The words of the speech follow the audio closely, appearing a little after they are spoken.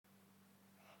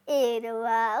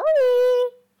एरवावी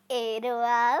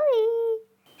एरवावी.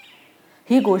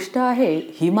 ही गोष्ट आहे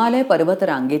हिमालय पर्वत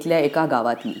रांगेतल्या एका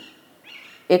गावातली,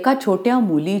 एका छोट्या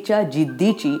मुलीच्या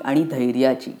जिद्दीची आणि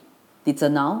धैर्याची.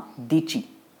 तिचं नाव दिची.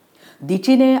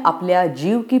 दिचीने आपल्या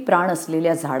जीव की प्राण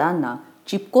असलेल्या झाडांना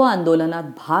चिपको आंदोलनात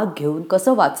भाग घेऊन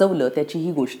कसं वाचवलं त्याची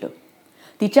ही गोष्ट.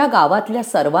 तिच्या गावातल्या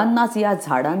सर्वांनाच या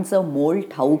झाडांचं मोल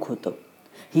ठाऊक होतं.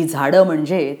 ही झाडं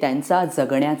म्हणजे त्यांचा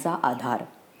जगण्याचा आधार.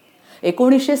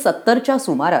 1970च्या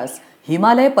सुमारास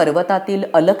हिमालय पर्वतातील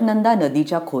अलकनंदा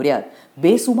नदीच्या खोऱ्यात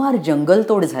बेसुमार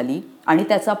जंगलतोड झाली आणि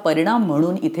त्याचा परिणाम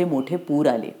म्हणून इथे मोठे पूर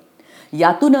आले.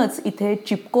 यातूनच इथे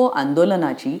चिपको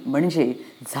आंदोलनाची म्हणजे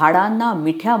झाडांना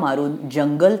मिठ्या मारून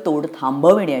जंगलतोड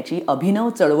थांबविण्याची अभिनव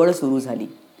चळवळ सुरू झाली.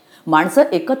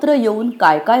 माणसं एकत्र येऊन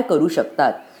काय काय करू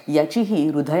शकतात याची ही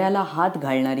हृदयाला हात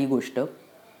घालणारी गोष्ट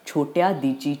छोट्या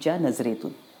दिचीच्या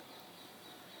नजरेतून.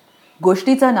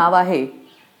 गोष्टीचं नाव आहे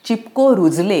चिपको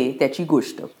रुजले त्याची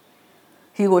गोष्ट.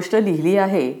 ही गोष्ट लिहिली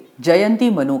आहे जयंती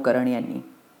मनोकरण यांनी.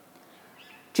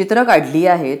 चित्र काढली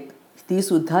आहेत ती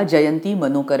सुद्धा जयंती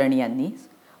मनोकरण यांनी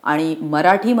आणि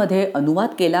मराठीमध्ये अनुवाद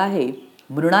केला आहे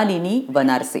मृणालिनी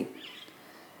वनारसे.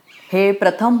 हे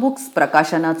प्रथम बुक्स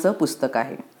प्रकाशनाचं पुस्तक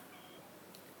आहे.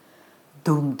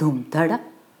 धूम धूम धडक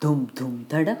धूम धूम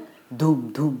धडक धूम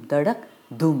धूम धडक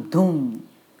धूम धूम.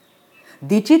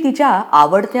 दिची तिच्या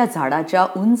आवडत्या झाडाच्या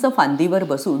उंच फांदीवर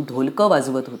बसून ढोलकं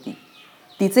वाजवत होती.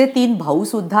 तिचे 3 भाऊ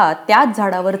सुद्धा त्याच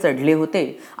झाडावर चढले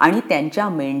होते आणि त्यांच्या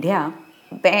मेंढ्या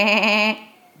बॅ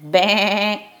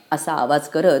बॅ असा आवाज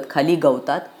करत खाली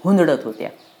गवतात हुंदडत होत्या.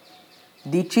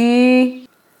 दिची.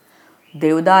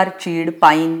 देवदार, चीड,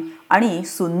 पाईन आणि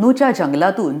सुन्नूच्या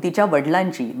जंगलातून तिच्या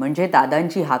वडिलांची म्हणजे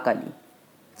दादांची हाक आली.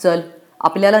 चल,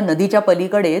 आपल्याला नदीच्या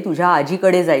पलीकडे तुझ्या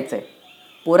आजीकडे जायचंय.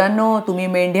 पोरांनो, तुम्ही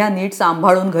मेंढ्या नीट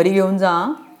सांभाळून घरी घेऊन जा.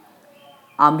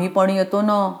 आम्ही पण येतो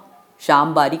ना,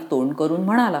 श्याम बारीक तोंड करून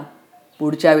म्हणाला.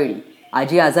 पुढच्या वेळी.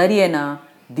 आजी आजारी आहे ना.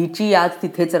 दिची आज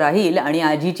तिथेच राहील आणि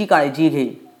आजीची काळजी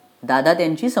घेईल, दादा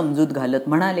त्यांची समजूत घालत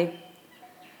म्हणाले.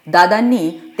 दादांनी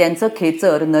त्यांचं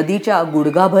खेचर नदीच्या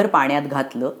गुडघाभर पाण्यात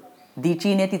घातलं.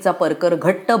 दिचीने तिचा परकर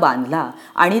घट्ट बांधला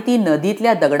आणि ती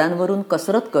नदीतल्या दगडांवरून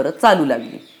कसरत करत चालू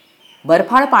लागली.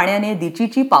 बर्फाळ पाण्याने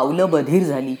दिचीची पावलं बधीर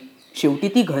झाली. शेवटी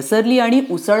ती घसरली आणि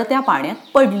उसळत्या पाण्यात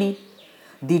पडली.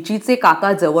 दिचीचे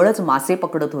काका जवळच मासे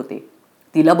पकडत होते.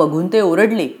 तिला बघून ते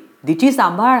ओरडले, दिची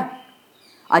सांभाळ.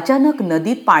 अचानक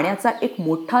नदीत पाण्याचा एक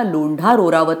मोठा लोंढा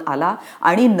रोरावत आला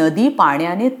आणि नदी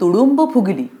पाण्याने तुडुंब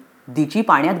फुगली. दिची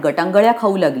पाण्यात गटांगळ्या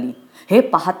खाऊ लागली. हे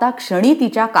पाहता क्षणी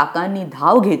तिच्या काकांनी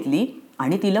धाव घेतली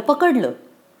आणि तिला पकडलं.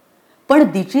 पण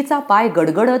दिचीचा पाय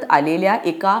गडगडत आलेल्या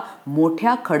एका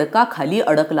मोठ्या खडकाखाली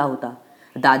अडकला होता.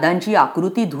 दादांची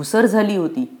आकृती धुसर झाली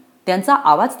होती. त्यांचा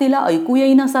आवाज तिला ऐकू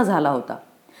येईनासा झाला होता.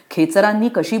 खेचरांनी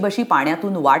कशीबशी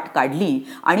पाण्यातून वाट काढली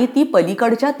आणि ती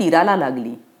पलीकडच्या तीराला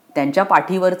लागली. त्यांच्या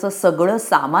पाठीवरचं सगळं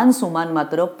सामान सुमान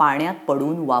मात्र पाण्यात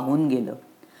पडून वाहून गेलं.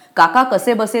 काका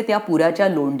कसेबसे त्या पुराच्या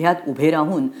लोंढ्यात उभे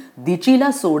राहून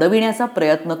दिचीला सोडविण्याचा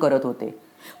प्रयत्न करत होते.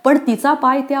 पण तिचा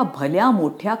पाय त्या भल्या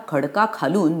मोठ्या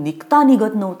खडकाखालून निघता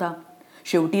निघत नव्हता.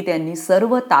 शेवटी त्यांनी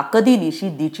सर्व ताकदीनिशी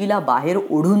दिचीला बाहेर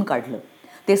ओढून काढलं.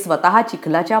 ते स्वतः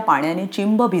चिखलाच्या पाण्याने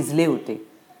चिंब भिजले होते.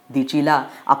 दिचीला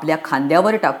आपल्या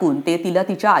खांद्यावर टाकून ते तिला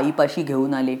तिच्या आईपाशी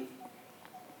घेऊन आले.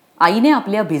 आईने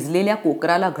आपल्या भिजलेल्या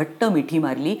कोकराला घट्ट मिठी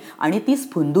मारली आणि ती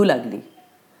स्फुंदू लागली.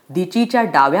 दिचीच्या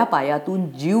डाव्या पायातून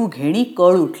जीव घेणी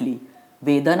कळ उठली.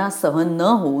 वेदना सहन न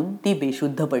होऊन ती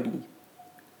बेशुद्ध पडली.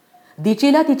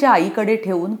 दिचीला तिच्या आईकडे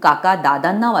ठेवून काका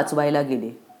दादांना वाचवायला गेले.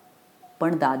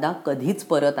 पण दादा कधीच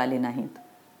परत आले नाहीत.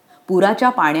 पुराच्या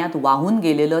पाण्यात वाहून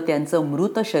गेलेलं त्यांचं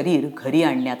मृत शरीर घरी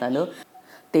आणण्यात आलं.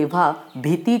 तेव्हा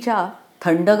भीतीच्या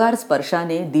थंडगार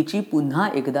स्पर्शाने दिची पुन्हा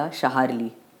एकदा शहारली.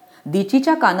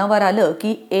 दिचीच्या कानावर आलं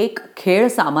की एक खेळ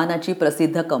सामानाची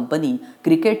प्रसिद्ध कंपनी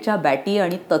क्रिकेटच्या बॅटी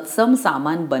आणि तत्सम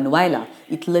सामान बनवायला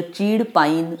इथलं चीड,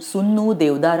 पाईन, सुन्नू,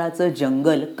 देवदाराचं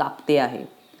जंगल कापते आहे.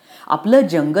 आपलं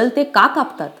जंगल ते का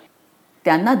कापतात?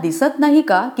 त्यांना दिसत नाही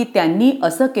का की त्यांनी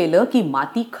असं केलं की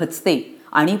माती खचते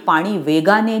आणि पाणी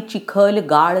वेगाने चिखल,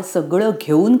 गाळ सगळं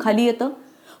घेऊन खाली येतं.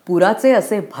 पुराचे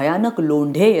असे भयानक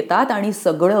लोंढे येतात आणि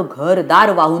सगळं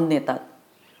घरदार वाहून नेतात.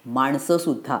 माणसं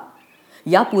सुद्धा.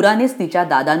 या पुरानेच तिच्या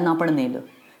दादांना पण नेलं.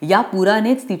 या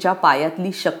पुरानेच तिच्या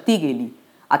पायातली शक्ती गेली.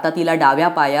 आता तिला डाव्या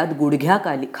पायात गुडघ्या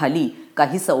खाली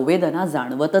काही संवेदना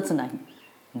जाणवतच नाही.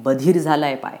 बधीर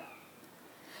झालाय पाय.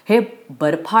 हे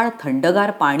बर्फाळ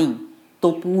थंडगार पाणी,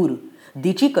 तो पूर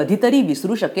दिची कधीतरी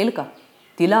विसरू शकेल का?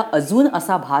 तिला अजून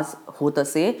असा भास होत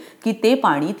असे की ते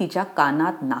पाणी तिच्या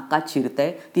कानात नाकात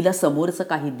शिरतंय. तिला समोरचं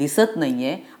काही दिसत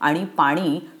नाहीये आणि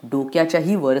पाणी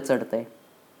डोक्याच्याही वर चढतंय.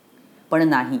 पण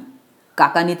नाही,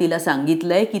 काकाने तिला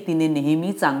सांगितलंय की तिने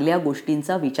नेहमी चांगल्या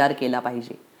गोष्टींचा विचार केला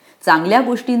पाहिजे. चांगल्या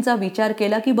गोष्टींचा विचार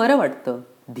केला की बरं वाटतं,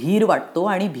 धीर वाटतो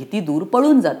आणि भीती दूर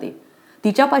पळून जाते.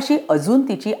 तिच्यापाशी अजून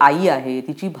तिची आई आहे,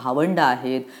 तिची भावंडं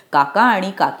आहेत. काका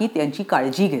आणि काकी त्यांची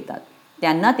काळजी घेतात.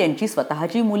 त्यांना त्यांची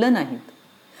स्वतःची मुलं नाहीत.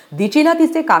 दिचीला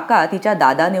तिचे काका तिच्या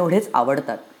दादानेवढेच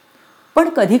आवडतात. पण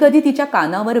कधीकधी तिच्या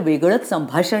कानावर वेगळंच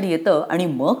संभाषण येतं आणि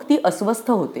मग ती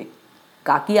अस्वस्थ होते.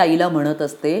 काकी आईला म्हणत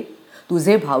असते,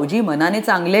 तुझे भाऊजी मनाने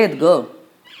चांगले आहेत ग,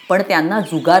 पण त्यांना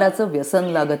जुगाराचं व्यसन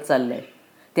लागत चाललंय.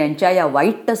 त्यांच्या या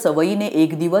वाईट सवयीने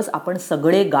एक दिवस आपण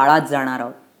सगळे गाळात जाणार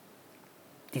आहोत.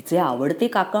 तिचे आवडते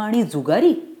काका आणि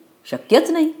जुगारी?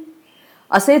 शक्यच नाही.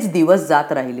 असेच दिवस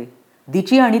जात राहिले.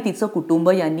 दिची आणि तिचं कुटुंब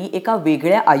यांनी एका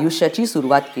वेगळ्या आयुष्याची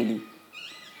सुरुवात केली.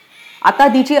 आता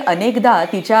दिची अनेकदा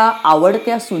तिच्या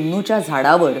आवडत्या सुन्नूच्या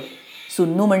झाडावर,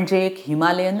 सुन्नू म्हणजे एक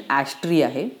हिमालयन ॲश ट्री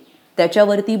आहे,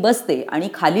 त्याच्यावरती बसते आणि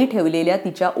खाली ठेवलेल्या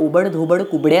तिच्या ओबडधोबड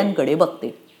कुबड्यांकडे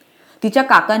बघते. तिच्या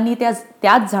काकांनी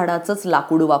त्याच झाडाचंच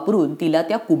लाकूड वापरून तिला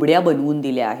त्या कुबड्या बनवून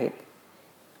दिल्या आहेत.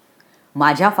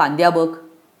 माझ्या फांद्या बघ,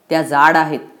 त्या जाड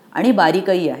आहेत आणि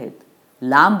बारीकही आहेत,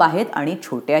 लांब आहेत आणि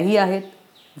छोट्याही आहेत.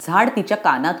 झाड तिच्या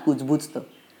कानात कुजबुजतं.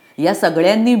 या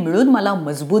सगळ्यांनी मिळून मला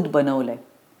मजबूत बनवलंय.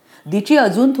 दिची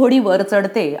अजून थोडी वर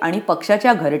चढते आणि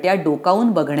पक्षाच्या घरट्यात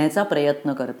डोकावून बघण्याचा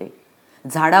प्रयत्न करते.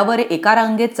 झाडावर एका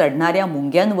रांगेत चढणाऱ्या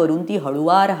मुंग्यांवरून ती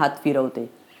हळुवार हात फिरवते.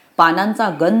 पानांचा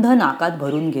गंध नाकात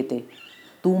भरून घेते.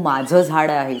 तू माझं झाड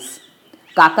आहेस.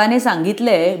 काकाने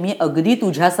सांगितलंय मी अगदी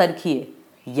तुझ्यासारखी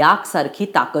आहे, याकसारखी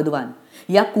ताकदवान.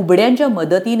 या कुबड्यांच्या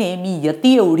मदतीने मी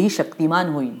यती एवढी शक्तिमान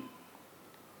होईन.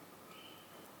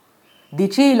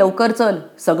 दिची लवकर चल,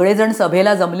 सगळेजण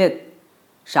सभेला जमलेत.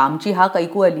 श्यामची हाक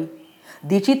ऐकू आली.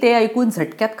 दिची ते ऐकून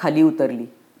झटक्यात खाली उतरली.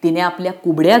 तिने आपल्या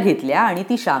कुबड्या घेतल्या आणि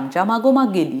ती श्यामच्या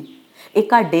मागोमाग गेली.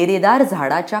 एका डेरेदार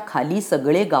झाडाच्या खाली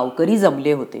सगळे गावकरी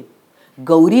जमले होते.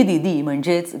 गौरी दिदी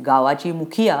म्हणजेच गावाची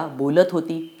मुखिया बोलत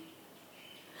होती.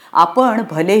 आपण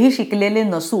भलेही शिकलेले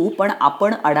नसू पण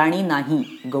आपण अडाणी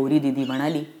नाही, गौरी दिदी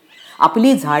म्हणाली.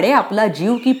 आपली झाडे आपला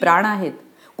जीव की प्राण आहेत.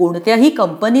 कोणत्याही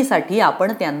कंपनीसाठी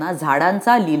आपण त्यांना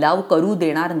झाडांचा लिलाव करू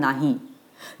देणार नाही.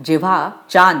 जेव्हा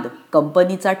चांद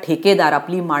कंपनीचा ठेकेदार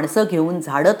आपली माणसं घेऊन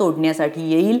झाडं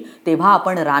तोडण्यासाठी येईल तेव्हा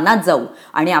आपण रानात जाऊ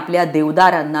आणि आपल्या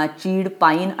देवदारांना, चीड,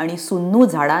 पाईन आणि सुन्नू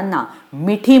झाडांना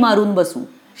मिठी मारून बसू.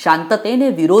 शांततेने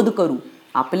विरोध करू.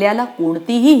 आपल्याला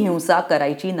कोणतीही हिंसा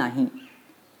करायची नाही.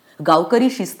 गावकरी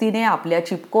शिस्तीने आपल्या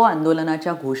चिपको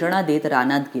आंदोलनाच्या घोषणा देत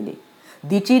रानात गेले.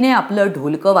 दिचीने आपलं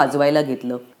ढोलकं वाजवायला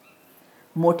घेतलं.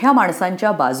 मोठ्या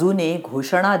माणसांच्या बाजूने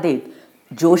घोषणा देत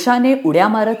जोशाने उड्या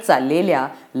मारत चाललेल्या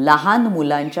लहान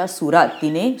मुलांच्या सुरात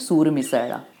तिने सूर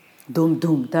मिसळला. धूम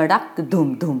धूम धडाक,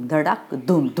 धूम धूम धडाक,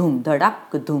 धूम धूम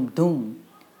धडाक, धूम धूम.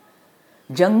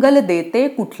 जंगल देते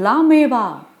कुठला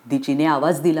मेवा, दिचीने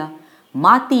आवाज दिला.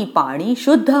 माती, पाणी,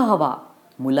 शुद्ध हवा.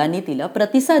 मुलांनी तिला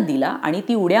प्रतिसाद दिला आणि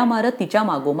ती उड्या मारत तिच्या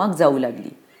मागोमाग जाऊ लागली.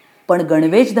 पण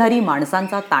गणवेशधारी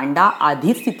माणसांचा तांडा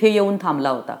आधीच तिथे येऊन थांबला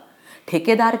होता.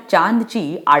 ठेकेदार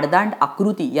चांदची आडदांड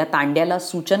आकृती या तांड्याला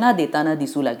सूचना देताना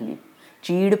दिसू लागली.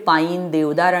 चीड, पाईन,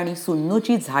 देवदार आणि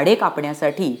सुन्नूची झाडे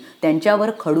कापण्यासाठी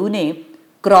त्यांच्यावर खडूने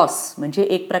क्रॉस म्हणजे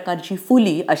एक प्रकारची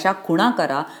फुली अशा खुणा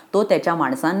करा, तो त्याच्या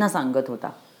माणसांना सांगत होता.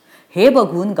 हे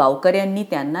बघून गावकऱ्यांनी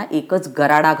त्यांना एकच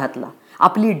गराडा घातला.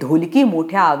 आपली ढोलकी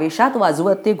मोठ्या आवेशात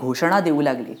वाजवत ते घोषणा देऊ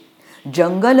लागले.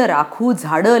 जंगल राखू,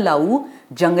 झाडं लावू,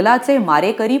 जंगलाचे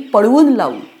मारेकरी पळवून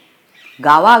लावू.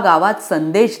 गावागावात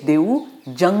संदेश देऊ,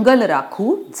 जंगल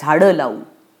राखू, झाडं लावू.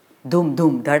 धूम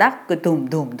धूम धडाक, धूम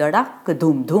धूम धडाक,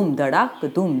 धूम धूम धडाक,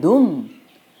 धूम धूम.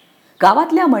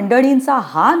 गावातल्या मंडळींचा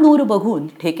हा नूर बघून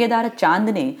ठेकेदार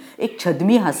चांदने एक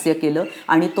छद्मी हास्य केलं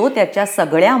आणि तो त्याच्या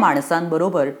सगळ्या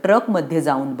माणसांबरोबर ट्रकमध्ये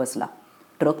जाऊन बसला.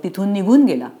 ट्रक तिथून निघून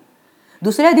गेला.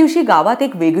 दुसऱ्या दिवशी गावात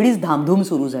एक वेगळीच धामधूम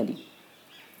सुरू झाली.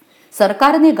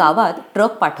 सरकारने गावात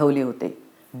ट्रक पाठवले होते.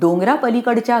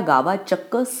 डोंगरापलीकडच्या गावात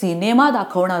चक्क सिनेमा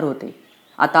दाखवणार होते.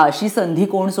 आता अशी संधी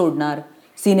कोण सोडणार?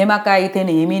 सिनेमा काय इथे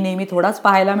नेहमी नेहमी थोडाच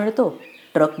पाहायला मिळतो.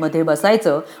 ट्रकमध्ये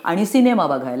बसायचं आणि सिनेमा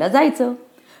बघायला जायचं.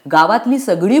 गावातली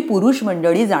सगळी पुरुष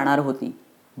मंडळी जाणार होती.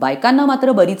 बायकांना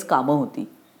मात्र बरीच कामं होती.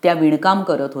 त्या विणकाम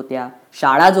करत होत्या.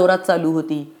 शाळा जोरात चालू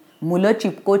होती. मुलं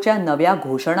चिपकोच्या नव्या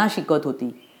घोषणा शिकत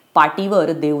होती.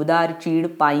 पाटीवर देवदार, चीड,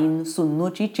 पाईन,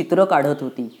 सुन्नूची चित्र काढत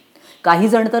होती. काही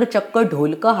जण तर चक्क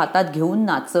ढोलकं हातात घेऊन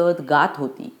नाचत गात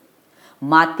होती.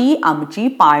 माती आमची,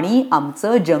 पाणी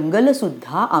आमचं, जंगल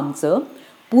सुद्धा आमचं,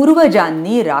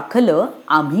 पूर्वजांनी राखलं,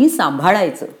 आम्ही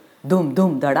सांभाळायचं. धूम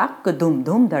धूम धडाक, धूम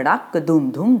धूम धडाक, धूम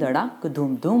धूम धडाक,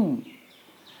 धूम धूम.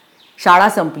 शाळा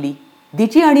संपली.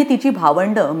 दिची आणि तिची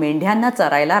भावंड मेंढ्यांना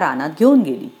चरायला रानात घेऊन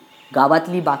गेली.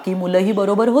 गावातली बाकी मुलंही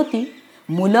बरोबर होती.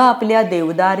 मुलं आपल्या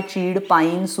देवदार, चीड,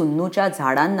 पाईन, सुन्नूच्या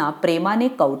झाडांना प्रेमाने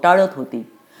कवटाळत होती.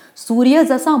 सूर्य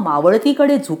जसा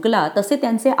मावळतीकडे झुकला तसे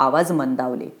त्यांचे आवाज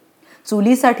मंदावले.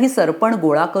 चुलीसाठी सरपण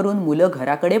गोळा करून मुलं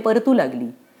घराकडे परतू लागली.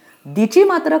 दिची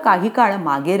मात्र काही काळ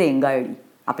मागे रेंगाळली.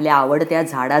 आपल्या आवडत्या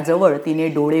झाडाजवळ तिने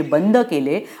डोळे बंद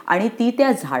केले आणि ती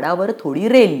त्या झाडावर थोडी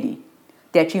रेलली.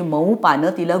 त्याची मऊ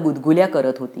पानं तिला गुदगुल्या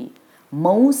करत होती.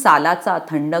 मऊ सालाचा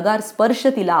थंडगार स्पर्श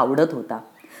तिला आवडत होता.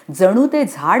 जणू ते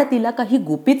झाड तिला काही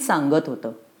गुपित सांगत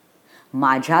होतं.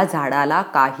 माझ्या झाडाला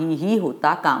काहीही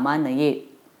होता कामा नये.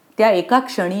 त्या एका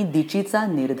क्षणी दिचीचा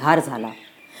निर्धार झाला.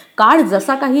 काळ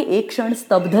जसा काही एक क्षण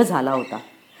स्तब्ध झाला होता.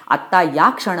 आत्ता या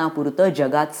क्षणापुरतं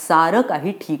जगात सारं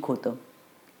काही ठीक होतं.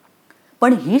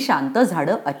 पण ही शांत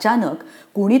झाडं अचानक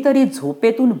कुणीतरी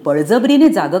झोपेतून बळजबरीने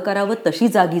जागं करावं तशी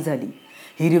जागी झाली.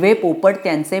 हिरवे पोपट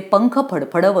त्यांचे पंख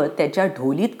फडफडवत त्याच्या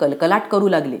ढोलीत कलकलाट करू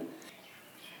लागले.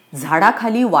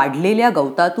 झाडाखाली वाढलेल्या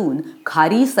गवतातून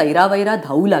खारी सैरावैरा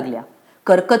धावू लागल्या.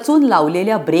 करकचून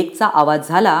लावलेल्या ब्रेकचा आवाज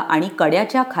झाला आणि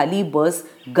कड्याच्या खाली बस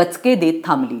गचके देत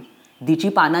थांबली. दिची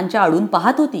पानांच्या आडून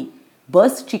पाहत होती.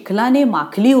 बस चिखलाने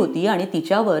माखली होती आणि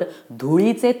तिच्यावर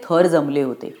धुळीचे थर जमले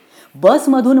होते.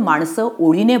 बसमधून माणसं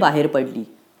ओळीने बाहेर पडली.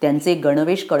 त्यांचे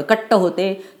गणवेश कडकट्ट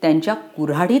होते. त्यांच्या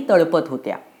कुऱ्हाडी तळपत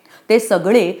होत्या. ते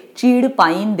सगळे चीड,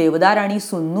 पाईन, देवदार आणि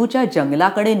सुन्नूच्या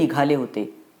जंगलाकडे निघाले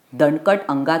होते. दणकट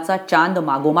अंगाचा चांद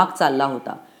मागोमाग चालला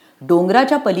होता.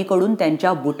 डोंगराच्या पलीकडून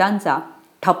त्यांच्या बुटांचा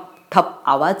ठप ठप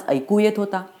आवाज ऐकू येत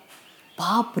होता.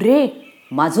 बाप रे,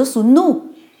 माझं सुन्नू!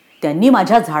 त्यांनी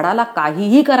माझ्या झाडाला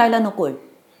काहीही करायला नकोय.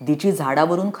 दिची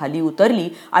झाडावरून खाली उतरली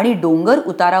आणि डोंगर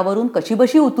उतारावरून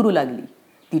कशीबशी उतरू लागली.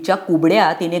 तिच्या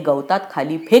कुबड्या तिने गवतात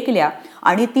खाली फेकल्या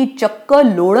आणि ती चक्क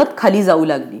लोळत खाली जाऊ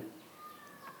लागली.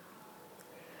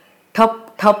 ठप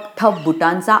ठप ठप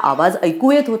बुटांचा आवाज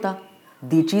ऐकू येत होता.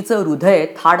 दिचीचं हृदय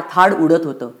थाड थाड उडत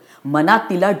होतं. मनात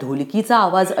तिला ढोलकीचा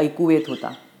आवाज ऐकू येत होता.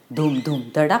 धूम धूम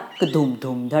धडाक, धूम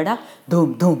धूम धडाक,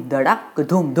 धूम धूम धडाक,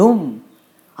 धूम धूम.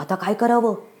 आता काय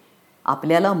करावं?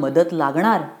 आपल्याला मदत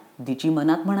लागणार, दिची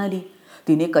मनात म्हणाली.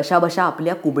 तिने कशाबशा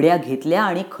आपल्या कुबड्या घेतल्या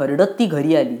आणि खरडत ती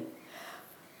घरी आली.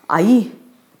 आई!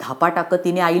 धापा टाकत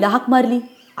तिने आईला हाक मारली.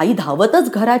 आई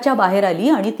धावतच घराच्या बाहेर आली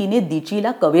आणि तिने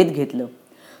दिचीला कवेत घेतलं.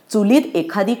 चुलीत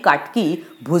एखादी काटकी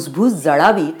भुसभुस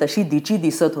जळावी तशी दिची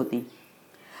दिसत होती.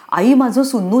 आई, माझं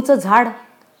सुन्नूचं झाड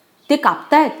ते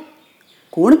कापतायत.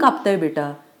 कोण कापतंय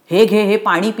बेटा? हे घे, हे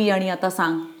पाणी पी आणि आता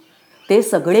सांग. ते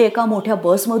सगळे एका मोठ्या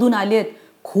बसमधून आलेत.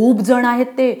 खूप जण आहेत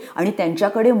ते आणि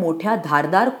त्यांच्याकडे मोठ्या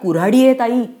धारदार कुऱ्हाडी आहेत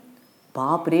आई.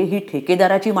 बाप रे, ही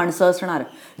ठेकेदाराची माणसं असणार.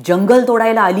 जंगल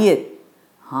तोडायला आली आहेत.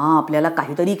 हां, आपल्याला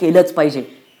काहीतरी केलंच पाहिजे,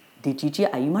 दिचीची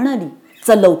आई म्हणाली.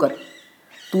 चल लवकर,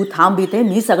 तू थांब इथे,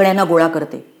 मी सगळ्यांना गोळा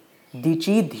करते.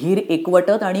 दिची धीर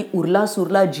एकवटत आणि उरला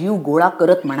सुरला जीव गोळा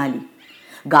करत म्हणाली.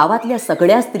 गावातल्या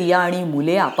सगळ्या स्त्रिया आणि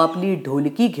मुले आपापली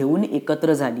ढोलकी घेऊन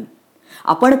एकत्र झाली.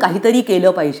 आपण काहीतरी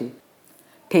केलं पाहिजे.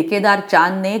 ठेकेदार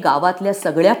चांदने गावातल्या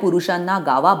सगळ्या पुरुषांना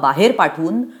गावाबाहेर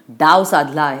पाठवून डाव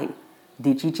साधला आहे.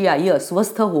 दिचीची आई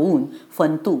अस्वस्थ होऊन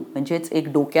फंतू म्हणजेच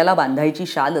एक डोक्याला बांधायची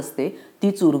शाल असते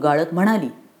ती चुरगाळत म्हणाली.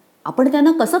 आपण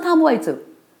त्यांना कसं थांबवायचं?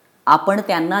 आपण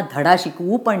त्यांना धडा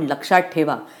शिकवू, पण लक्षात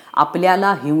ठेवा,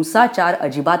 आपल्याला हिंसाचार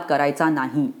अजिबात करायचा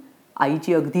नाही,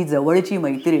 आईची अगदी जवळची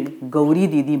मैत्रीण गौरी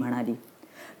दीदी म्हणाली.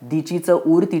 दिचीचं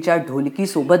ऊर तिच्या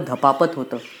ढोलकीसोबत धपापत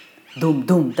होतं. धूम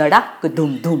धूम धडाक,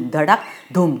 धूम धूम धडाक,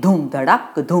 धूम धूम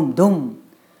धडाक, धूम धूम.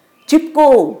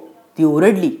 चिपको, ती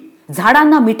ओरडली.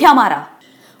 झाडांना मिठ्या मारा.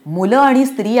 मुलं आणि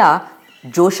स्त्रिया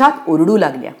जोशात ओरडू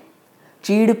लागल्या.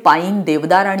 चीड, पाईन,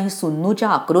 देवदार आणि सुन्नूच्या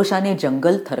आक्रोशाने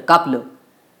जंगल थरकापलं.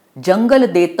 जंगल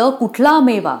देतं कुठला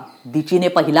मेवा, दिचीने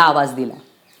पहिला आवाज दिला.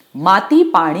 माती,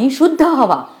 पाणी, शुद्ध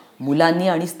हवा, मुलांनी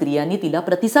आणि स्त्रियांनी तिला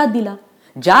प्रतिसाद दिला.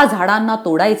 ज्या झाडांना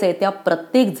तोडायचे त्या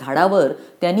प्रत्येक झाडावर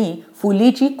त्यांनी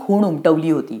फुलीची खूण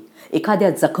उमटवली होती. एखाद्या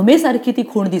जखमेसारखी ती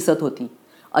खूण दिसत होती.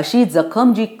 अशी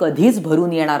जखम जी कधीच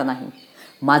भरून येणार नाही.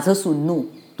 माझं सुन्नू,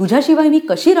 तुझ्याशिवाय मी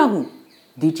कशी राहू?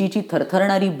 दिचीची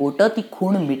थरथरणारी बोटं ती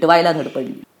खूण मिटवायला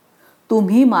धडपडली.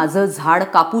 तुम्ही माझं झाड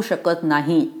कापू शकत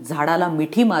नाही, झाडाला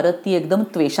मिठी मारत ती एकदम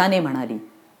त्वेषाने म्हणाली.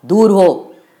 दूर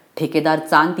हो. ठेकेदार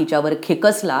चांद तिच्यावर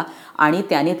खेकसला आणि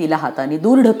त्याने तिला हाताने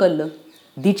दूर ढकललं.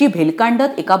 दिची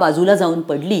भेलकांडत एका बाजूला जाऊन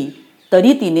पडली.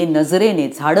 तरी तिने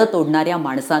नजरेने झाडं तोडणाऱ्या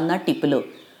माणसांना टिपलं.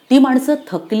 ती माणसं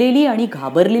थकलेली आणि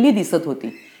घाबरलेली दिसत होती.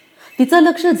 तिचं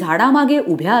लक्ष झाडामागे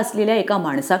उभ्या असलेल्या एका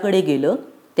माणसाकडे गेलं.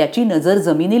 त्याची नजर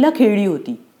जमिनीला खेळली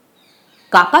होती.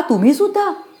 काका, तुम्ही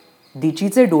सुद्धा?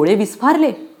 दिचीचे डोळे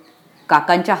विस्फारले.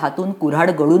 काकांच्या हातून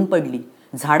कुऱ्हाड गळून पडली.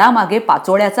 झाडामागे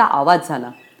पाचोळ्याचा आवाज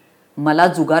झाला. मला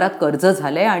जुगारात कर्ज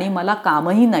झालंय आणि मला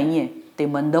कामही नाहीये, ते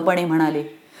मंदपणे म्हणाले.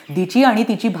 दिची आणि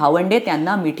तिची भावंडे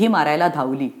त्यांना मिठी मारायला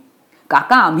धावली.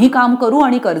 काका आम्ही काम करू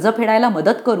आणि कर्ज फेडायला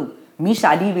मदत करू. मी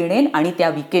शाली विणेन आणि त्या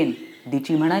विकेन.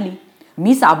 दिची म्हणाली.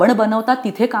 मी साबण बनवतात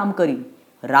तिथे काम करीन.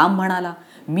 राम म्हणाला.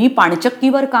 मी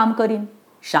पाणचक्कीवर काम करीन.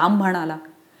 श्याम म्हणाला.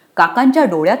 काकांच्या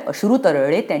डोळ्यात अश्रू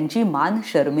तरळले. त्यांची मान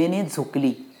शरमेने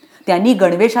झुकली. त्यांनी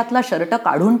गणवेशातला शर्ट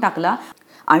काढून टाकला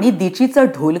आणि दिचीचं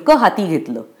ढोलकं हाती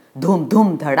घेतलं. धूम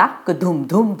धूम धडाक धूम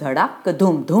धूम धडाक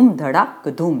धूम धूम धडाक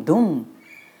धूम धूम.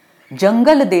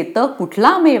 जंगल देत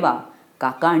कुठला मेवा,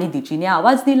 काका आणि दिचीने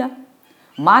आवाज दिला.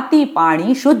 माती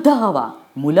पाणी शुद्ध हवा,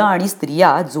 मुलं आणि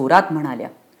स्त्रिया जोरात म्हणाल्या.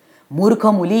 मूर्ख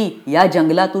मुली, या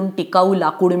जंगलातून टिकाऊ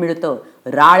लाकूड मिळतं,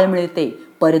 राळ मिळते,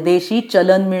 परदेशी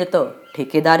चलन मिळतं.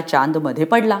 ठेकेदार चांद मध्ये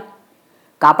पडला.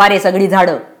 कापा रे सगळी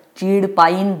झाडं. चीड,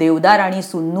 पाईन, देवदार आणि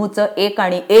सुन्नूचं एक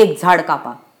आणि एक झाड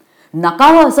कापा.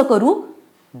 नकावं असं करू,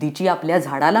 दिची आपल्या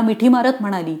झाडाला मिठी मारत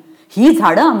म्हणाली. ही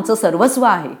झाडं आमचं सर्वस्व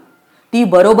आहे. ती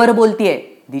बरोबर बोलतीये,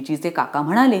 दिचीचे काका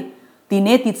म्हणाले.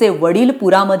 तिने तिचे वडील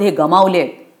पुरामध्ये गमावले.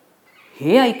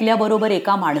 हे ऐकल्याबरोबर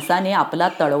एका माणसाने आपला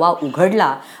तळवा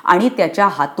उघडला आणि त्याच्या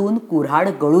हातून कुऱ्हाड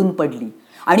गळून पडली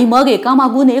आणि मग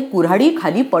एकामागून एक कुऱ्हाडी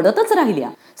खाली पडतच राहिल्या.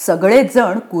 सगळेच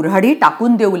जण कुऱ्हाडी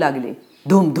टाकून देऊ लागले.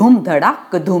 धूम धूम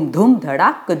धडाक धूम धूम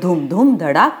धडाक धूम धूम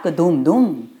धडाक धूम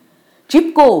धूम.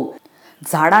 चिपको,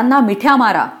 झाडांना मिठ्या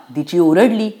मारा, दिची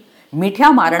ओरडली.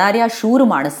 मिठ्या मारणाऱ्या शूर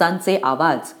माणसांचे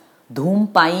आवाज धूम,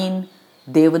 पाईन,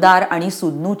 देवदार आणि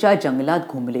सुन्नूच्या जंगलात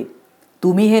घुमले.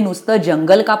 तुम्ही हे नुसतं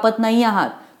जंगल कापत नाही आहात,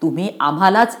 तुम्ही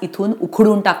आम्हालाच इथून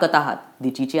उखडून टाकत आहात,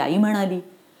 दिचीची आई म्हणाली.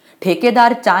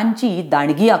 ठेकेदार चांदची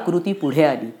दांडगी आकृती पुढे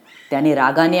आली. त्याने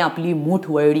रागाने आपली मूठ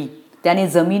वळली. त्याने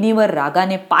जमिनीवर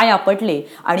रागाने पाय आपटले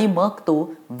आणि मग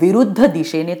तो विरुद्ध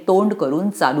दिशेने तोंड करून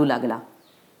चालू लागला.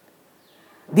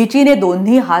 दिचीने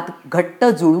दोन्ही हात घट्ट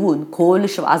जुळवून खोल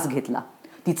श्वास घेतला.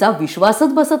 तिचा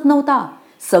विश्वासच बसत नव्हता.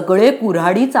 सगळे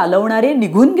कुऱ्हाडी चालवणारे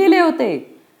निघून गेले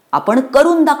होते. आपण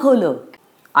करून दाखवलं.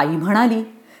 आई म्हणाली.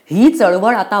 ही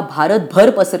चळवळ आता भारतभर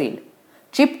पसरेल.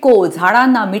 चिपको,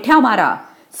 झाडांना मिठ्या मारा.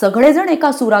 सगळेजण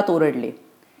एका सुरात ओरडले.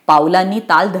 पावलांनी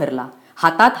ताल धरला.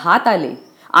 हातात हात आले.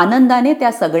 आनंदाने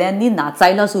त्या सगळ्यांनी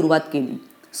नाचायला सुरुवात केली.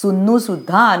 सुन्नू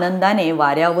सुद्धा आनंदाने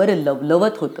वाऱ्यावर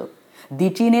लवलवत होतं.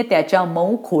 दिचीने त्याच्या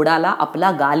मऊ खोडाला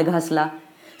आपला गाल घासला.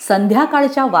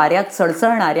 संध्याकाळच्या वाऱ्यात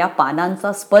सळसळणाऱ्या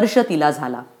पानांचा स्पर्श तिला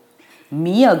झाला.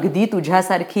 मी अगदी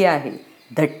तुझ्यासारखी आहे,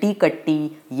 धट्टी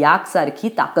कट्टी, याकसारखी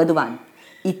ताकदवान,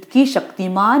 इतकी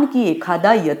शक्तिमान की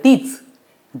एखादा यतीच.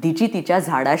 दिची तिच्या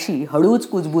झाडाशी हळूच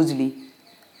कुजबुजली.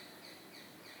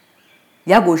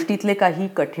 या गोष्टीतले काही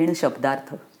कठीण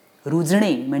शब्दार्थ.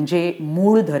 रुजणे म्हणजे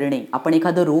मूळ धरणे, आपण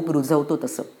एखादं रोप रुजवतो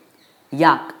तसं.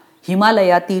 याक,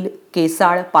 हिमालयातील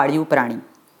केसाळ पाळीव प्राणी.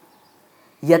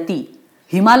 यती,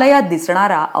 हिमालयात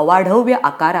दिसणारा अवाढव्य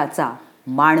आकाराचा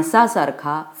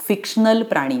माणसासारखा फिक्शनल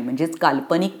प्राणी म्हणजेच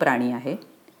काल्पनिक प्राणी आहे.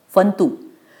 फंतू,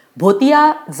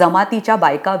 भोतिया जमातीच्या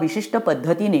बायका विशिष्ट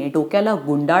पद्धतीने डोक्याला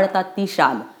गुंडाळतात ती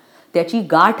शाल. त्याची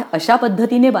गाठ अशा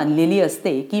पद्धतीने बांधलेली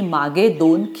असते की मागे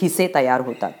 2 खिसे तयार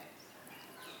होतात.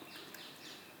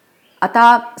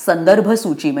 आता संदर्भ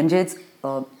सूची म्हणजेच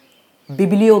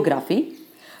बिब्लिओग्राफी.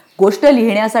 गोष्ट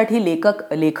लिहिण्यासाठी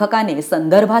लेखकाने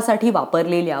संदर्भासाठी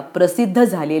वापरलेल्या प्रसिद्ध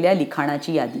झालेल्या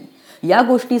लिखाणाची यादी. या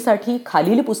गोष्टीसाठी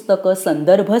खालील पुस्तकं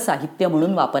संदर्भ साहित्य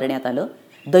म्हणून वापरण्यात आलं.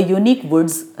 The unique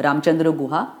woods, Ramachandra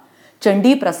Guha.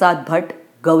 Chandi Prasad Bhat,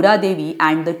 Gaura Devi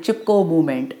and the Chipko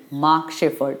movement, mark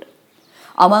shepherd.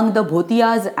 Among the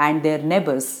भोतियाज and there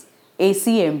neighbours,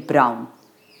 ACM brown.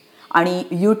 आणि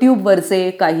यूट्यूबवरचे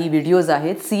काही व्हिडिओज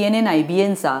आहेत. CNN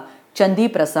IBNचा चंदी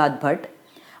प्रसाद भट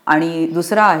आणि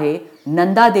दुसरा आहे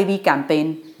नंदादेवी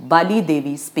कॅम्पेन, बाली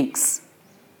देवी स्पीक्स.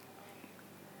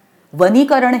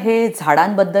 वनीकरण हे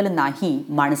झाडांबद्दल नाही,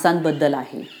 माणसांबद्दल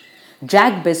आहे.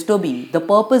 Jack Westoby, the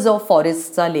purpose of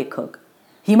फॉरेस्टचा लेखक.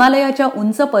 हिमालयाच्या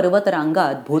उंच पर्वत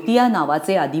रांगात भोतिया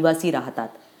नावाचे आदिवासी राहतात.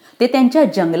 ते त्यांच्या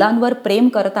जंगलांवर प्रेम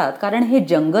करतात कारण हे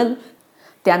जंगल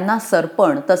त्यांना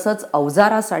सरपण तसंच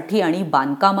अवजारासाठी आणि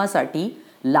बांधकामासाठी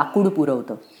लाकूड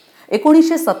पुरवतं.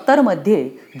 1970 मध्ये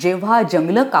जेव्हा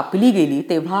जंगलं कापली गेली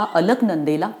तेव्हा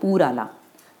अलकनंदेला पूर आला.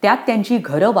 त्यात त्यांची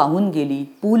घरं वाहून गेली,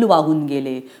 पूल वाहून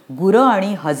गेले, गुरं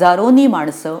आणि हजारोनी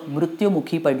माणसं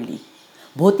मृत्युमुखी पडली.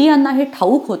 भोतियांना हे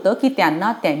ठाऊक होतं की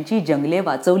त्यांना त्यांची जंगले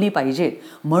वाचवली पाहिजेत,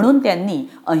 म्हणून त्यांनी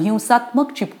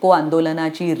अहिंसात्मक चिपको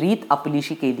आंदोलनाची रीत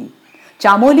आपलीशी केली.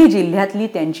 चामोली जिल्ह्यातली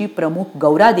त्यांची प्रमुख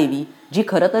गौरादेवी, जी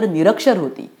खरं तर निरक्षर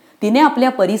होती, तिने आपल्या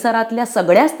परिसरातल्या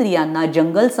सगळ्या स्त्रियांना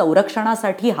जंगल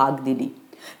संरक्षणासाठी हाक दिली.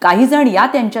 काही जण या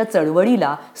त्यांच्या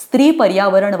चळवळीला स्त्री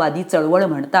पर्यावरणवादी चळवळ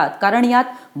म्हणतात कारण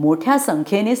यात मोठ्या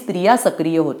संख्येने स्त्रिया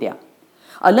सक्रिय होत्या.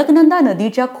 अलकनंदा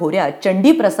नदीच्या खोऱ्यात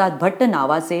चंडी प्रसाद भट्ट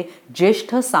नावाचे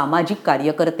ज्येष्ठ सामाजिक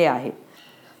कार्यकर्ते आहेत.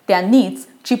 त्यांनीच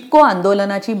चिपको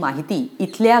आंदोलनाची माहिती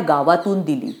इथल्या गावातून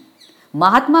दिली.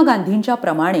 महात्मा गांधींच्या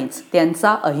प्रमाणेच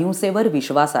त्यांचा अहिंसेवर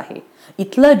विश्वास आहे.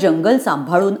 इथलं जंगल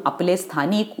सांभाळून आपले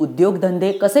स्थानिक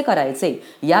उद्योगधंदे कसे करायचे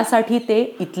यासाठी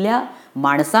ते इथल्या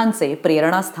माणसांचे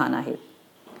प्रेरणास्थान आहे.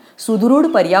 सुदृढ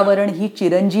पर्यावरण ही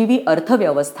चिरंजीवी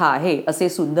अर्थव्यवस्था आहे असे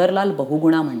सुंदरलाल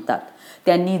बहुगुणा म्हणतात.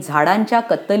 त्यांनी झाडांच्या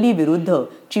कत्तलीविरुद्ध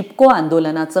चिपको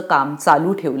आंदोलनाचं काम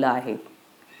चालू ठेवलं आहे.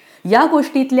 या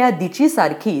गोष्टीतल्या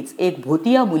दिचीसारखीच एक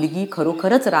भोतिया मुलगी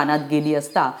खरोखरच रानात गेली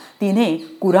असता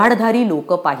तिने कुऱ्हाडधारी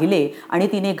लोक पाहिले आणि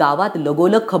तिने गावात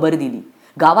लगोलग खबर दिली.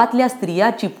 गावातल्या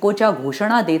स्त्रिया चिपकोच्या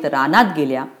घोषणा देत रानात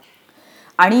गेल्या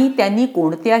आणि त्यांनी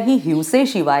कोणत्याही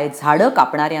हिंसेशिवाय झाडं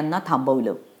कापणाऱ्यांना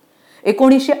थांबवलं.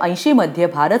 1980 मध्ये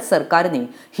भारत सरकारने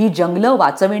ही जंगलं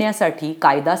वाचविण्यासाठी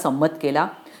कायदा संमत केला.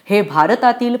 हे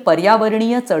भारतातील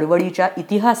पर्यावरणीय चळवळीच्या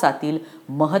इतिहासातील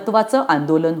महत्त्वाचं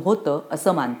आंदोलन होतं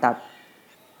असं मानतात.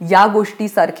 या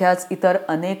गोष्टीसारख्याच इतर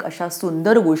अनेक अशा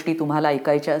सुंदर गोष्टी तुम्हाला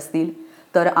ऐकायच्या असतील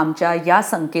तर आमच्या या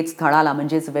संकेतस्थळाला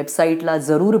म्हणजेच वेबसाईटला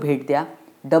जरूर भेट द्या.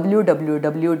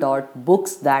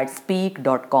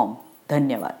 www.booksthatspeak.com.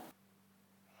 धन्यवाद.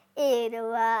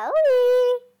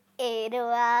 एरवावी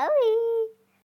एरवावी.